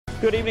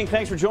Good evening.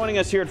 Thanks for joining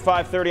us here at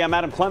 5:30. I'm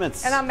Adam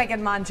Clements. And I'm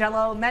Megan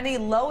Mongello. Many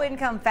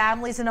low-income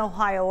families in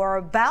Ohio are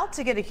about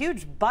to get a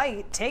huge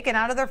bite taken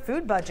out of their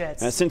food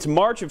budgets. Now, since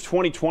March of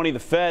 2020, the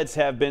feds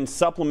have been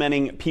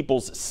supplementing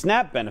people's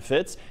SNAP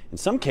benefits, in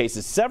some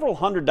cases several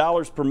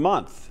 $100s per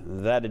month.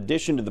 That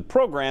addition to the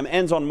program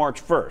ends on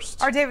March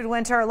 1st. Our David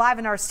Winter live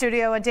in our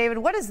studio. And David,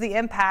 what is the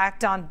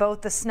impact on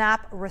both the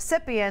SNAP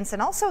recipients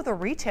and also the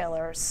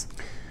retailers?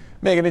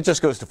 Megan, it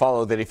just goes to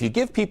follow that if you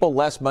give people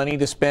less money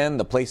to spend,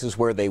 the places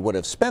where they would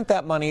have spent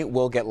that money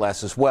will get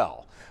less as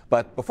well.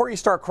 But before you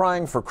start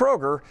crying for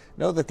Kroger,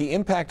 know that the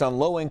impact on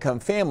low-income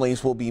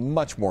families will be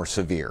much more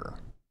severe.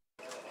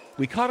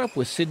 We caught up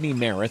with Sydney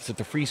Merritz at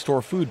the Free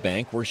Store Food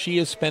Bank, where she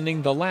is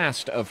spending the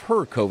last of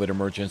her COVID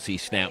emergency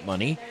SNAP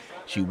money.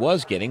 She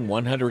was getting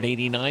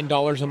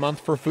 $189 a month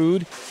for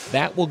food.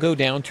 That will go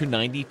down to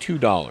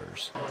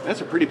 $92.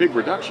 That's a pretty big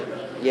reduction.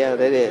 Yeah,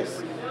 that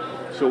is.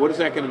 So what is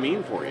that going to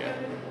mean for you?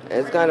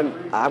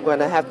 I'm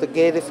gonna have to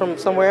get it from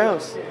somewhere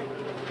else.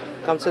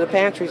 Come to the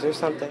pantries or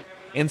something.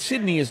 And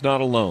Sydney is not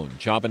alone.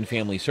 Job and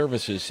Family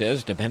Services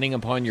says, depending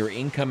upon your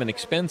income and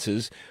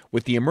expenses,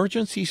 with the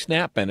emergency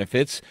SNAP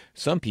benefits,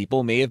 some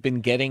people may have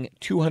been getting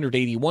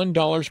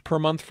 $281 per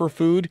month for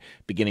food.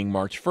 Beginning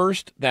March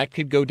 1st, that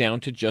could go down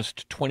to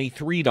just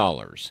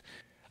 $23.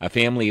 A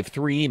family of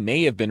three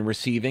may have been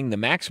receiving the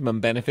maximum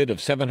benefit of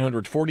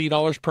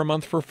 $740 per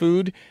month for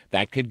food.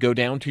 That could go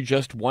down to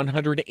just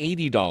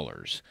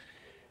 $180.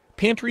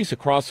 Pantries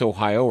across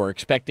Ohio are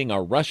expecting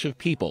a rush of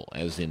people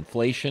as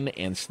inflation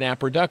and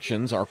SNAP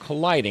reductions are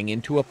colliding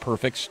into a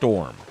perfect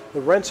storm.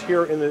 The rents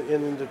here in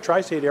the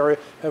tri-state area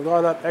have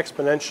gone up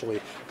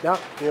exponentially. Now,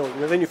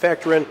 and then you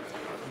factor in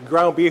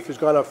ground beef has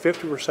gone up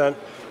 50%.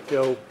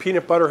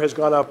 Peanut butter has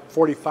gone up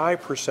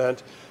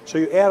 45%. So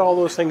you add all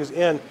those things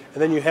in,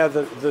 and then you have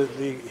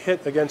the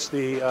hit against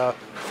the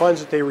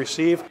funds that they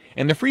receive.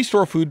 And the Free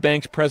Store Food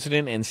Bank's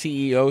president and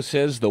CEO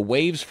says the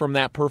waves from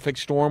that perfect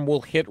storm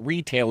will hit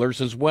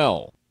retailers as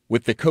well.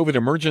 With the COVID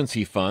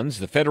emergency funds,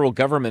 the federal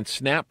government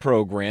SNAP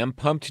program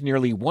pumped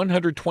nearly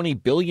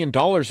 $120 billion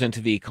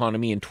into the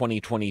economy in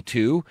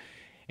 2022,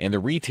 and the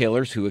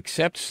retailers who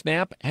accept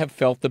SNAP have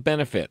felt the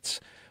benefits.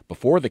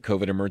 Before the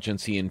COVID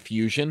emergency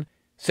infusion,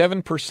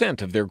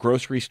 7% of their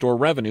grocery store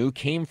revenue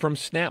came from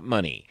SNAP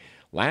money.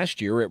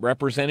 Last year, it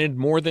represented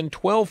more than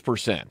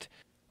 12%.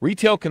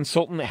 Retail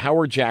consultant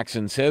Howard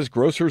Jackson says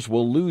grocers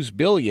will lose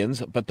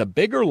billions, but the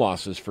bigger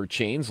losses for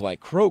chains like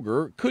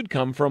Kroger could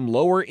come from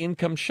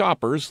lower-income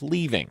shoppers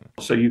leaving.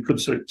 So you could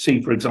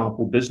see, for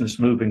example, business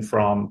moving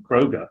from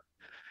Kroger,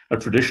 a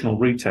traditional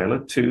retailer,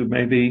 to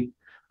maybe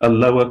a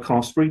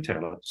lower-cost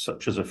retailer,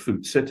 such as a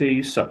Food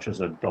City, such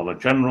as a Dollar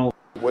General.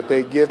 What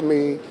they give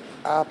me,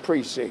 I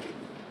appreciate it,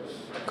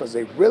 because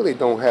they really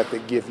don't have to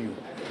give you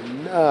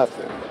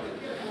nothing,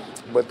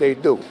 but they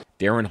do.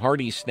 Darren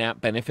Hardy's SNAP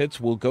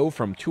benefits will go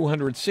from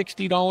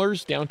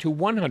 $260 down to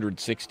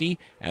 $160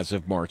 as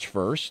of March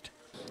 1st.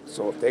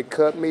 So if they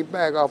cut me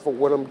back off of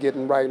what I'm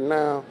getting right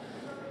now,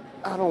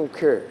 I don't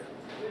care.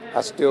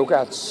 I still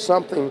got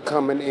something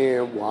coming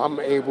in where I'm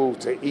able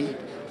to eat.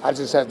 I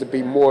just have to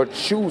be more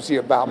choosy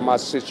about my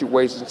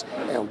situations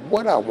and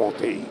what I want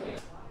to eat.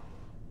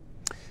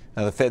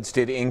 Now, the feds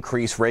did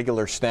increase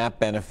regular SNAP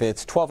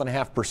benefits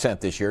 12.5%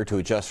 this year to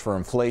adjust for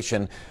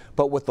inflation.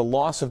 But with the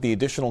loss of the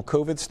additional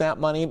COVID SNAP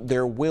money,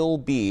 there will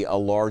be a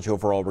large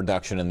overall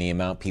reduction in the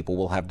amount people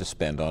will have to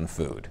spend on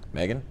food.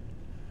 Megan?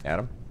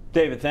 Adam?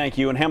 David, thank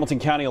you. In Hamilton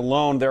County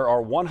alone, there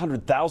are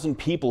 100,000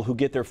 people who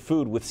get their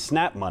food with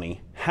SNAP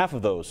money. Half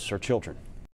of those are children.